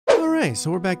Alright, so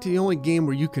we're back to the only game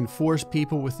where you can force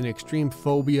people with an extreme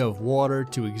phobia of water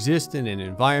to exist in an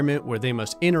environment where they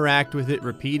must interact with it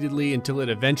repeatedly until it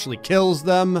eventually kills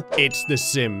them. It's The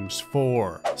Sims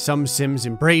 4. Some Sims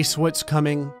embrace what's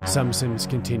coming, some Sims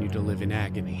continue to live in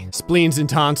agony. Spleens and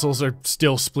tonsils are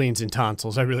still spleens and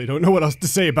tonsils. I really don't know what else to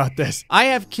say about this. I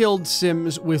have killed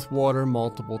Sims with water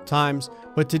multiple times,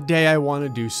 but today I want to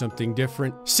do something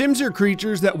different. Sims are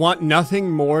creatures that want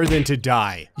nothing more than to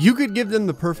die. You could give them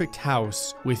the perfect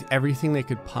house with everything they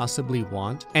could possibly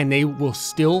want, and they will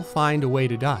still find a way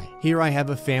to die. Here I have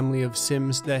a family of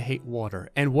Sims that hate water,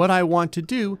 and what I want to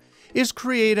do is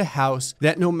create a house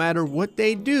that no matter what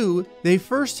they do, they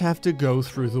first have to go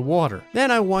through the water. Then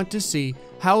I want to see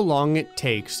how long it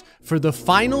takes for the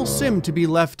final Sim to be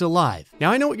left alive.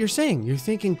 Now I know what you're saying. You're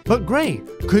thinking, but Gray,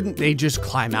 couldn't they just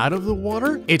climb out of the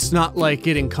water? It's not like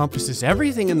it encompasses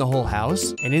everything in the whole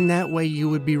house. And in that way, you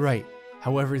would be right.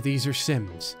 However, these are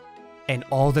Sims, and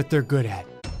all that they're good at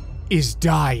is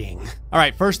dying. All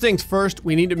right, first things first,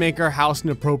 we need to make our house an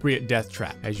appropriate death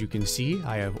trap. As you can see,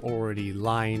 I have already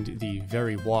lined the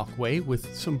very walkway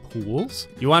with some pools.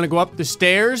 You wanna go up the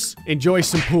stairs? Enjoy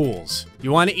some pools.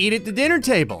 You wanna eat at the dinner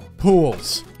table?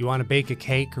 Pools. You wanna bake a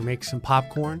cake or make some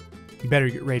popcorn? You better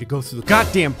get ready to go through the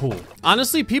goddamn pool.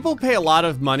 Honestly, people pay a lot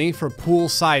of money for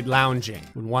poolside lounging.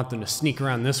 Wouldn't want them to sneak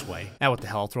around this way. Now, what the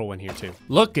hell, I'll throw one here too.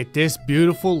 Look at this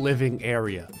beautiful living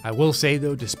area. I will say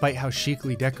though, despite how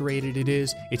chicly decorated it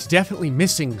is, it's definitely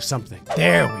missing something.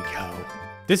 There we go.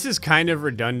 This is kind of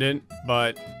redundant,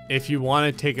 but if you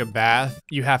want to take a bath,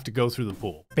 you have to go through the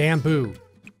pool. Bamboo.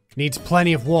 Needs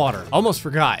plenty of water. Almost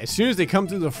forgot. As soon as they come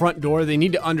through the front door, they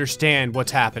need to understand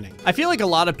what's happening. I feel like a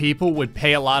lot of people would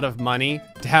pay a lot of money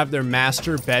to have their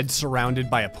master bed surrounded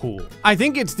by a pool. I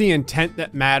think it's the intent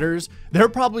that matters. They're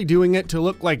probably doing it to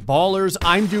look like ballers.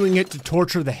 I'm doing it to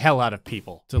torture the hell out of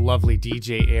people. It's a lovely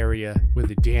DJ area with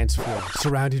a dance floor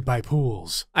surrounded by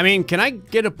pools. I mean, can I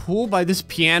get a pool by this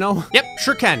piano? Yep,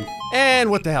 sure can. And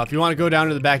what the hell, if you want to go down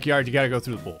to the backyard, you gotta go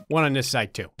through the pool. One on this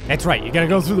side too. That's right, you gotta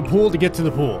go through the pool to get to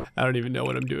the pool. I don't even know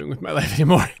what I'm doing with my life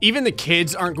anymore. Even the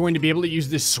kids aren't going to be able to use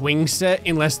this swing set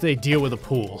unless they deal with a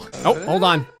pool. Oh, hold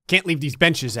on. Can't leave these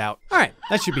benches out. All right,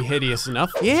 that should be hideous enough.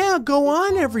 Yeah, go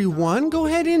on everyone. Go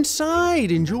ahead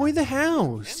inside. Enjoy the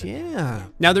house, yeah.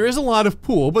 Now there is a lot of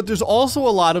pool, but there's also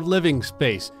a lot of living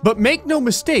space. But make no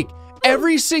mistake,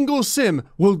 every single Sim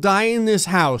will die in this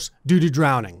house due to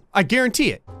drowning. I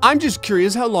guarantee it. I'm just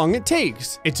curious how long it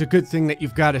takes. It's a good thing that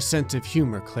you've got a sense of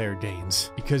humor, Claire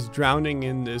Danes, because drowning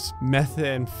in this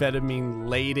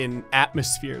methamphetamine-laden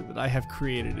atmosphere that I have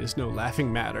created is no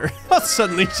laughing matter.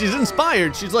 Suddenly she's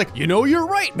inspired. She's like, you know, you're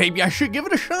right. Maybe I should give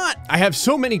it a shot. I have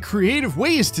so many creative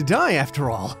ways to die after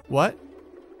all. What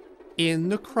in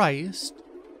the Christ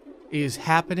is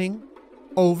happening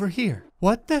over here?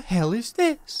 What the hell is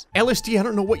this? LSD, I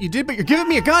don't know what you did, but you're giving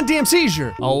me a goddamn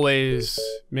seizure. Always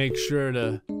make sure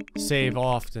to save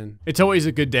often. It's always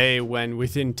a good day when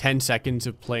within 10 seconds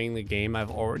of playing the game,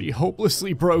 I've already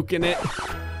hopelessly broken it.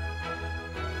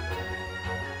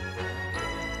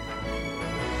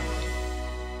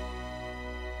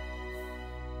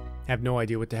 Have no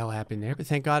idea what the hell happened there, but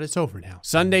thank God it's over now.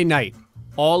 Sunday night.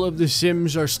 All of the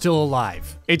Sims are still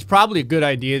alive. It's probably a good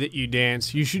idea that you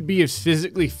dance. You should be as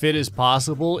physically fit as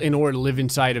possible in order to live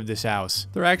inside of this house.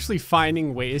 They're actually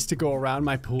finding ways to go around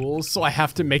my pools, so I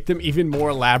have to make them even more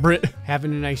elaborate.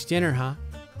 Having a nice dinner, huh?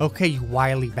 Okay, you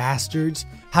wily bastards.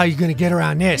 How are you gonna get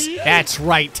around this? That's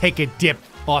right, take a dip,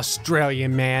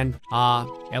 Australian man.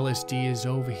 LSD is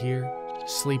over here,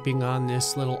 sleeping on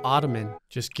this little ottoman.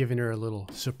 Just giving her a little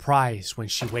surprise when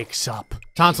she wakes up.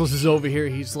 Tonsils is over here.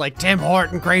 He's like, Tim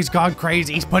Horton, Gray's gone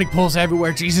crazy. He's putting pulls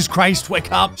everywhere. Jesus Christ,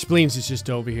 wake up. Spleens is just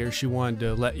over here. She wanted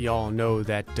to let y'all know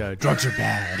that drugs are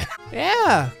bad.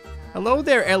 Yeah. Hello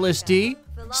there, LSD.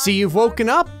 See you've woken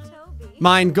up.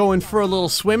 Mind going for a little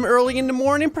swim early in the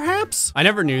morning, perhaps? I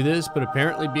never knew this, but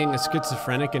apparently being a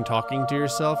schizophrenic and talking to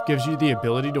yourself gives you the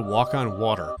ability to walk on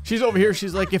water. She's over here,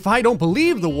 she's like, if I don't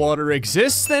believe the water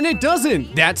exists, then it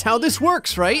doesn't. That's how this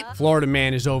works, right? Florida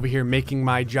man is over here making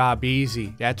my job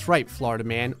easy. That's right, Florida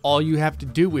man. All you have to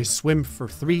do is swim for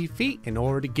 3 feet in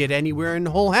order to get anywhere in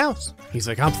the whole house. He's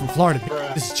like, I'm from Florida.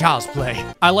 This is child's play.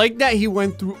 I like that he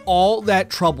went through all that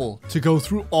trouble to go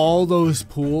through all those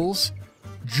pools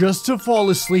just to fall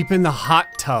asleep in the hot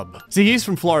tub. See, he's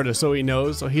from Florida, so he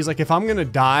knows. So he's like, if I'm gonna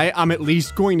die, I'm at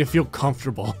least going to feel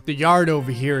comfortable. The yard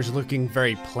over here is looking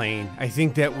very plain. I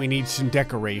think that we need some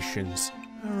decorations.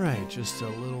 All right, just a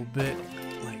little bit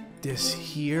like this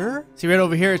here. See, right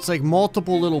over here, it's like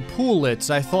multiple little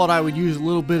poolets. I thought I would use a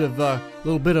little bit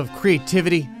of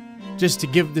creativity just to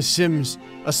give the Sims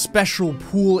a special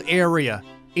pool area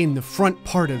in the front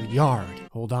part of the yard.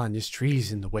 Hold on, this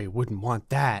tree's in the way, wouldn't want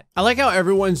that. I like how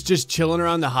everyone's just chilling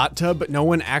around the hot tub, but no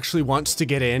one actually wants to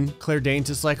get in. Claire Danes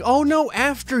is like, oh no,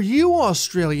 after you,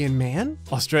 Australian man.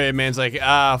 Australian man's like,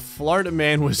 Florida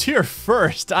man was here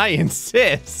first, I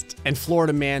insist. And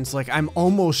Florida man's like, I'm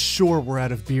almost sure we're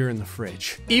out of beer in the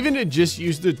fridge. Even to just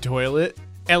use the toilet,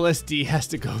 LSD has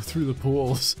to go through the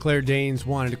pools. Claire Danes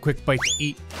wanted a quick bite to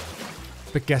eat,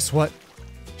 but guess what?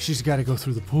 She's got to go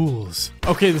through the pools.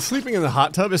 Okay, the sleeping in the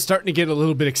hot tub is starting to get a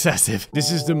little bit excessive.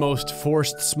 This is the most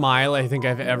forced smile I think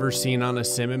I've ever seen on a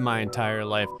sim in my entire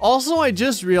life. Also, I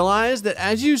just realized that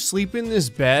as you sleep in this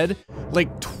bed,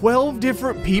 like 12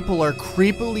 different people are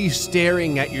creepily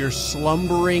staring at your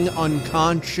slumbering,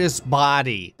 unconscious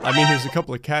body. I mean, there's a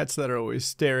couple of cats that are always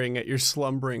staring at your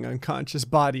slumbering, unconscious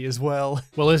body as well.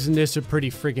 Well, isn't this a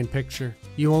pretty friggin' picture?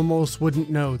 You almost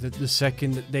wouldn't know that the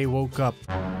second that they woke up,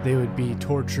 they would be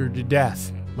tortured to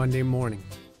death. Monday morning,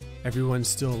 everyone's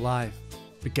still alive.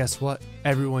 But guess what?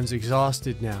 Everyone's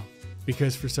exhausted now.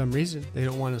 Because for some reason, they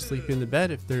don't want to sleep in the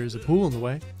bed if there's a pool in the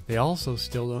way. They also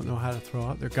still don't know how to throw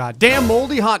out their goddamn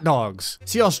moldy hot dogs.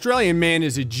 See, Australian man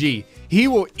is a G. He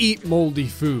will eat moldy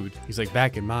food. He's like,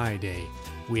 back in my day,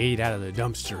 we ate out of the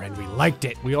dumpster and we liked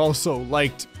it. We also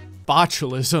liked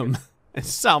botulism and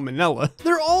salmonella.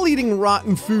 They're all eating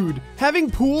rotten food.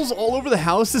 Having pools all over the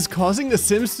house is causing the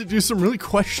Sims to do some really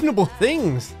questionable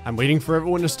things. I'm waiting for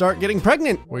everyone to start getting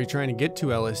pregnant. Where are you trying to get to,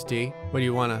 LSD? What do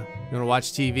you wanna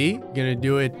watch TV? You're gonna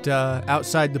do it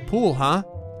outside the pool, huh?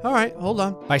 All right, hold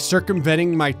on. By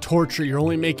circumventing my torture, you're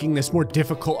only making this more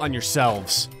difficult on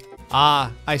yourselves.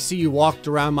 Ah, I see you walked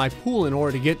around my pool in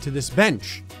order to get to this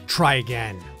bench. Try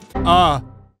again.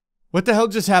 What the hell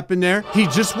just happened there? He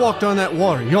just walked on that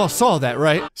water. Y'all saw that,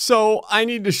 right? So I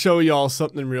need to show y'all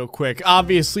something real quick.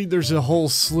 Obviously, there's a whole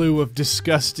slew of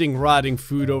disgusting, rotting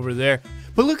food over there.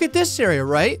 But look at this area,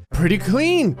 right? Pretty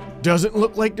clean. Doesn't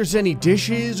look like there's any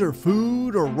dishes or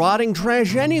food or rotting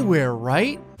trash anywhere,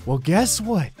 right? Well, guess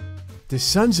what? The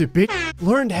sons of bitch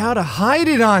learned how to hide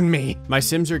it on me. My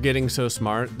Sims are getting so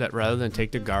smart that rather than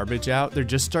take the garbage out, they're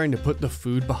just starting to put the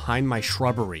food behind my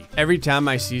shrubbery. Every time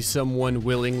I see someone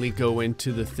willingly go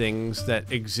into the things that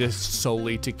exist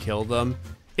solely to kill them,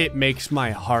 it makes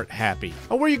my heart happy.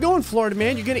 Oh, where you going, Florida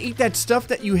man? You gonna eat that stuff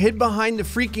that you hid behind the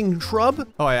freaking shrub?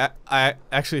 Oh, I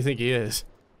actually think he is.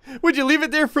 Would you leave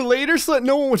it there for later so that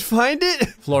no one would find it?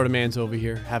 Florida man's over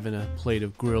here having a plate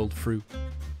of grilled fruit.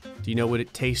 Do you know what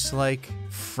it tastes like?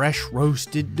 Fresh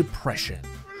roasted depression.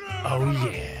 Oh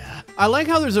yeah. I like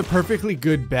how there's a perfectly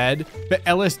good bed, but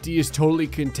LSD is totally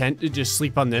content to just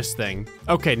sleep on this thing.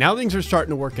 Okay, now things are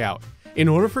starting to work out. In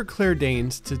order for Claire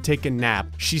Danes to take a nap,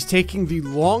 she's taking the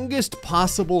longest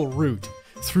possible route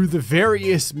through the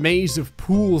various maze of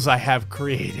pools I have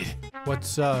created.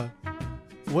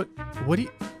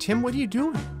 Tim, what are you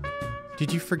doing?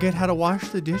 Did you forget how to wash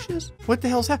the dishes? What the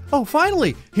hell's happening? Oh,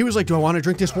 finally! He was like, do I want to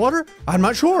drink this water? I'm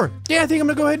not sure. Yeah, I think I'm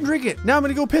gonna go ahead and drink it. Now I'm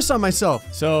gonna go piss on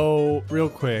myself. So, real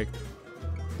quick,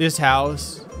 this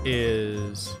house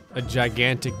is a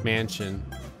gigantic mansion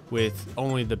with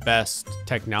only the best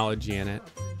technology in it.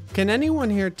 Can anyone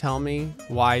here tell me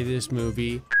why this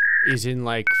movie is in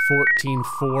like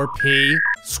 14:4p?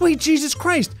 Sweet Jesus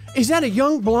Christ! Is that a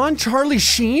young blonde Charlie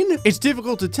Sheen? It's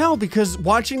difficult to tell because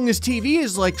watching this TV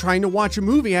is like trying to watch a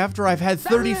movie after I've had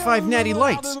 35 natty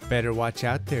lights. Better watch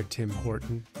out there, Tim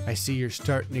Horton. I see you're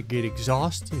starting to get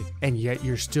exhausted, and yet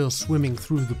you're still swimming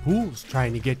through the pools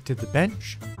trying to get to the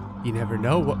bench. You never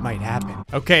know what might happen.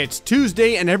 Okay, it's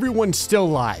Tuesday and everyone's still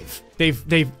alive.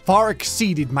 They've far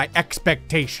exceeded my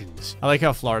expectations. I like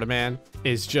how Florida man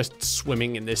is just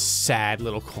swimming in this sad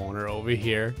little corner over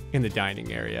here in the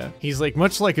dining area. He's like,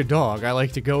 much like a dog, I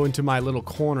like to go into my little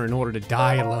corner in order to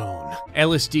die alone.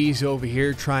 LSD's over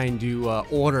here trying to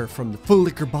order from the full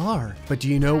liquor bar. But do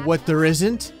you know what there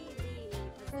isn't?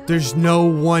 There's no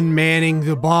one manning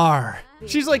the bar.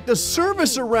 She's like, the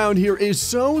service around here is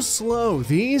so slow,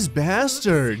 these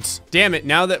bastards. Damn it,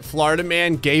 now that Florida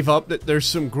man gave up that there's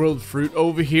some grilled fruit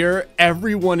over here,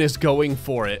 everyone is going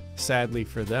for it. Sadly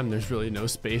for them, there's really no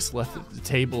space left at the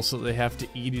table, so they have to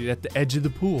eat it at the edge of the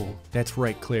pool. That's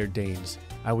right, Claire Danes.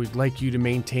 I would like you to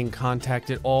maintain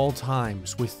contact at all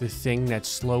times with the thing that's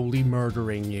slowly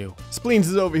murdering you. Spleens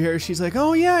is over here. She's like,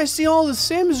 oh yeah, I see all the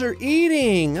Sims are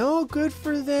eating. Oh, good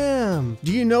for them.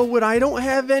 Do you know what I don't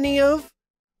have any of?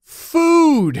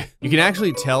 Food! You can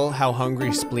actually tell how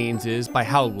hungry Spleens is by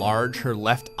how large her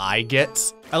left eye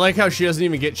gets. I like how she doesn't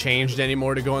even get changed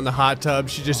anymore to go in the hot tub.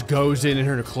 She just goes in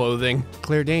her clothing.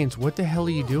 Claire Danes, what the hell are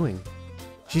you doing?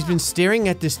 She's been staring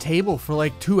at this table for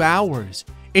like 2 hours.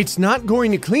 It's not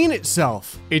going to clean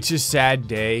itself. It's a sad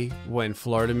day when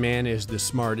Florida Man is the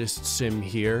smartest sim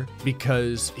here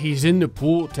because he's in the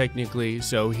pool technically,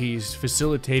 so he's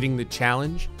facilitating the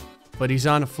challenge, but he's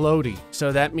on a floaty,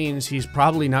 so that means he's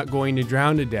probably not going to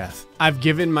drown to death. I've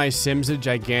given my Sims a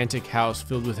gigantic house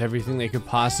filled with everything they could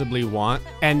possibly want,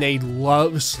 and they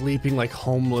love sleeping like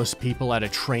homeless people at a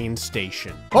train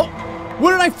station. Oh,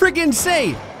 what did I friggin'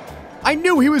 say? I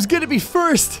knew he was gonna be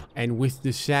first! And with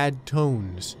the sad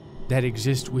tones that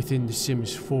exist within The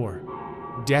Sims 4,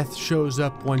 Death shows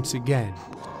up once again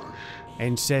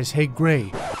and says, "Hey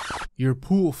Gray, your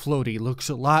pool floaty looks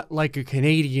a lot like a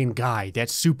Canadian guy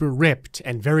that's super ripped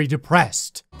and very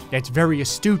depressed. That's very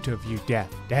astute of you,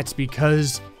 Death. That's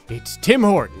because it's Tim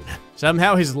Horton."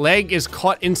 Somehow his leg is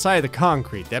caught inside the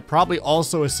concrete. That probably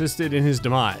also assisted in his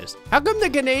demise. How come the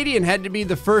Canadian had to be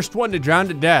the first one to drown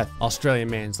to death?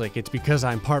 Australian Man's like, "It's because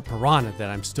I'm part piranha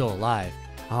that I'm still alive.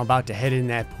 I'm about to head in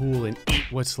that pool and eat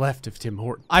what's left of Tim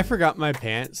Horton." I Forgot My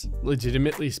Pants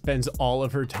legitimately spends all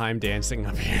of her time dancing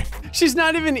up here. She's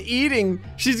not even eating.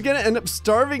 She's gonna end up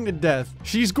starving to death.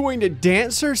 She's going to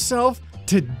dance herself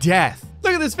to death.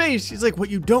 Look at this face. She's like,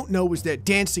 "What you don't know is that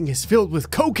dancing is filled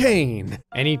with cocaine."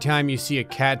 Anytime you see a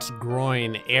cat's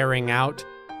groin airing out,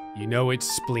 you know it's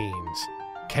spleens.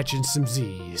 Catching some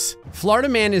Z's. Florida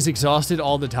Man is exhausted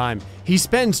all the time. He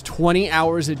spends 20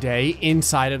 hours a day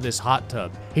inside of this hot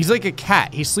tub. He's like a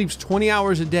cat. He sleeps 20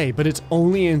 hours a day, but it's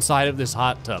only inside of this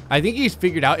hot tub. I think he's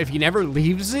figured out if he never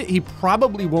leaves it, he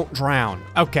probably won't drown.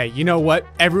 Okay, you know what?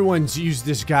 Everyone's used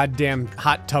this goddamn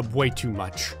hot tub way too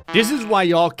much. This is why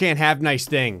y'all can't have nice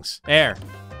things. There.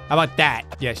 How about that?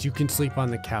 Yes, you can sleep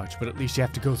on the couch, but at least you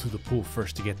have to go through the pool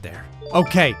first to get there.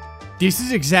 Okay. This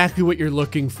is exactly what you're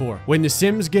looking for. When the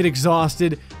Sims get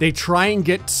exhausted, they try and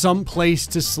get some place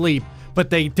to sleep,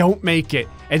 but they don't make it,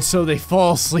 and so they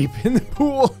fall asleep in the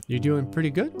pool. You're doing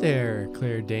pretty good there,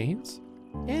 Claire Danes.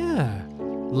 Yeah,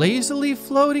 lazily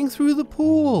floating through the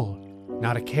pool.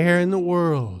 Not a care in the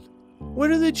world.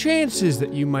 What are the chances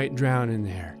that you might drown in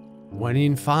there? 1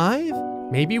 in 5?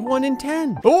 Maybe 1 in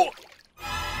 10. Oh!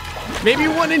 Maybe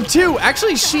 1 in 2.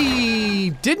 Actually,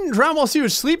 she didn't drown while she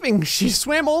was sleeping. She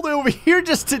swam all the way over here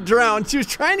just to drown. She was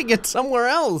trying to get somewhere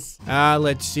else.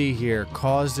 Let's see here.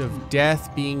 Cause of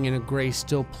death being in a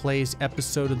Graystillplays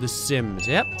episode of The Sims.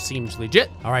 Yep, seems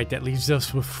legit. All right, that leaves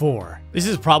us with 4. This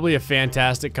is probably a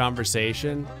fantastic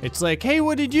conversation. It's like, "Hey,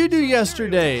 what did you do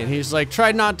yesterday?" And he's like,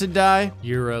 "Try not to die."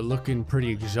 "You're looking pretty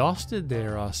exhausted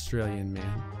there, Australian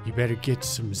Man. You better get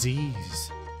some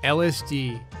Z's."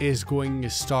 LSD is going to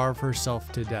starve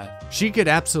herself to death. She could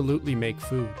absolutely make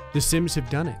food. The Sims have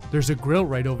done it. There's a grill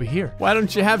right over here. Why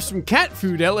don't you have some cat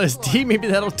food, LSD? Maybe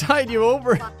that'll tide you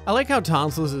over. I like how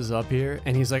Tonsils is up here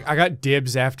and he's like, "I got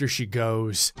dibs after she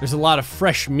goes." There's a lot of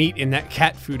fresh meat in that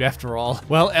cat food after all.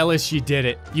 Well, Ellis, you did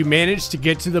it. You managed to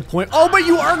get to the point. Oh, but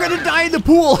you are gonna die in the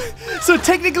pool. So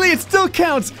technically it still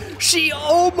counts. She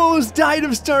almost died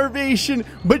of starvation,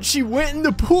 but she went in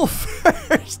the pool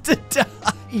first to die.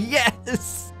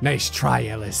 Yes! Nice try,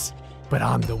 Ellis. But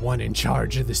I'm the one in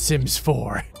charge of The Sims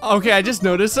 4. Okay, I just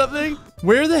noticed something.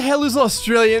 Where the hell is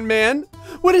Australian Man?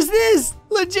 What is this?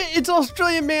 Legit, it's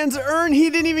Australian Man's urn. He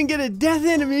didn't even get a death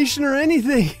animation or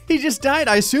anything. He just died.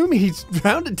 I assume he's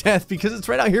drowned to death because it's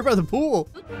right out here by the pool.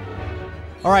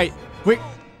 All right, wait.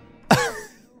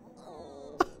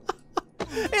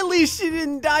 At least she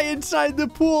didn't die inside the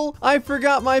pool. I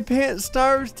Forgot My Pants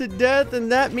starves to death, and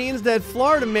that means that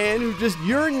Florida Man, who just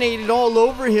urinated all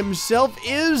over himself,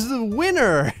 is the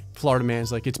winner. Florida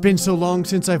Man's like, "It's been so long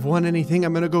since I've won anything,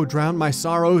 I'm gonna go drown my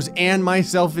sorrows and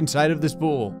myself inside of this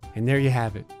pool." And there you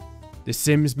have it. The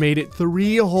Sims made it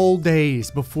 3 whole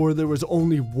days before there was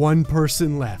only 1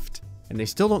 person left. And they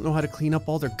still don't know how to clean up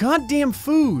all their goddamn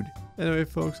food. Anyway,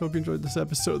 folks, hope you enjoyed this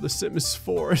episode of The Sims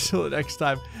 4. Until the next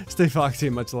time, stay foxy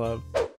and much love.